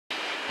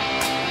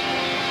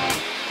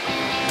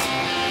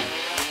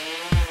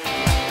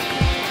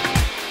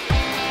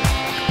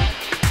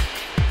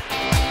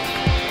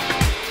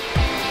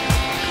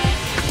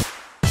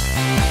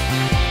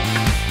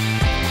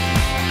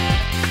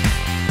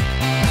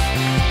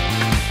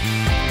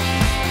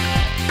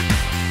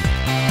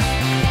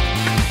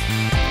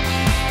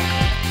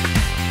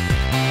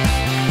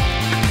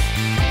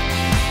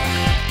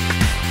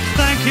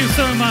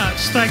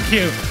Thank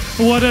you.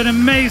 What an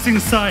amazing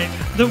sight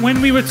that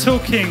when we were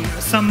talking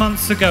some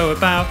months ago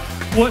about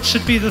what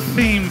should be the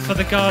theme for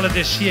the gala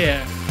this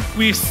year,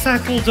 we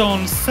settled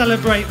on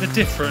celebrate the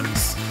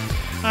difference.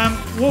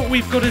 What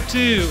we've got to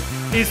do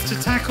is to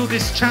tackle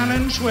this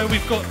challenge where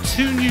we've got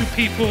 2 new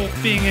people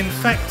being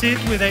infected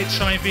with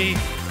HIV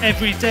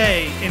every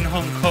day in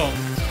Hong Kong.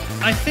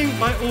 I think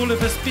by all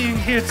of us being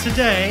here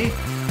today,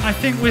 I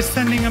think we're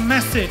sending a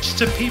message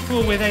to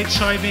people with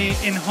HIV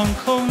in Hong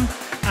Kong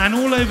and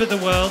all over the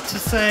world to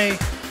say,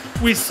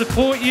 we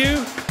support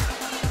you,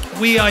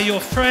 we are your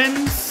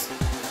friends,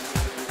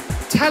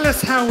 tell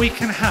us how we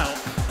can help.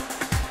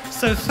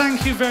 So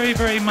thank you very,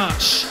 very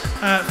much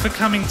for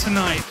coming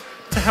tonight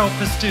to help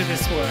us do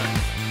this work.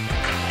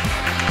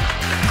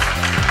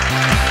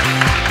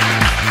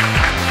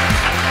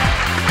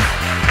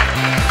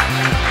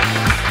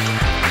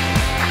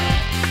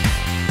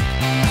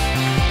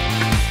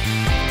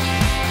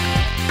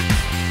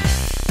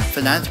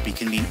 Philanthropy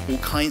can mean all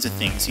kinds of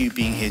things. You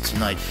being here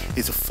tonight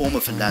is a form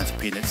of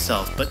philanthropy in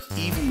itself, but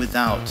even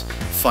without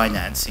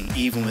financing,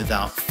 even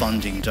without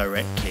funding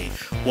directly,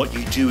 what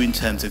you do in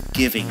terms of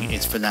giving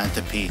is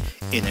philanthropy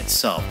in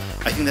itself.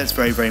 I think that's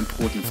very, very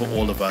important for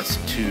all of us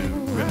to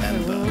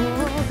remember.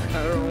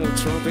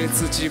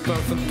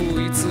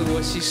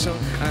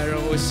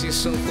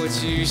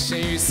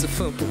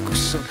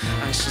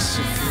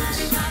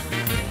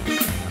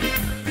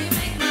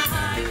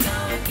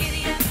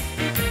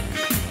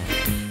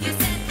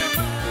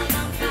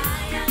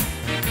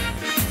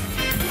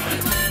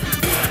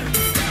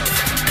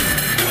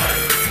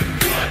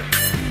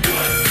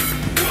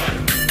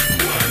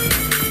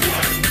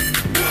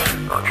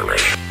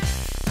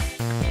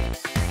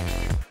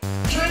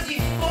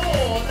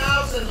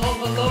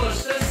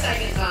 $24,000 the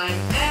second time,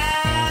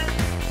 and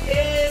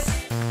is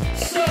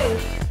so.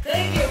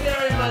 Thank you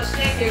very much.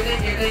 Thank you.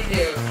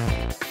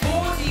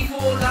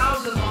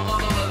 44,000 Hong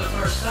Kong dollars the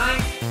first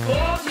time.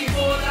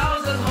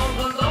 44,000 Hong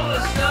Kong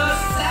dollars the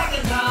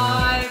second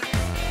time.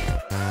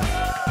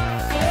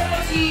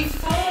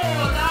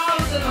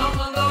 44,000 Hong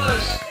Kong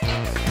dollars.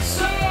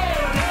 So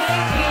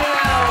thank you.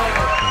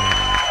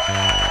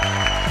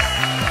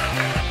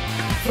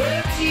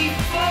 24.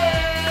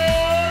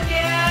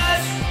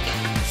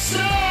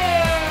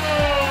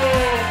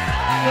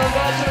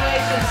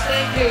 Congratulations,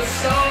 thank you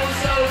so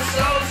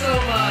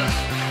much,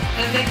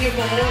 and thank you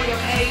for all your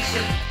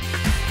patience.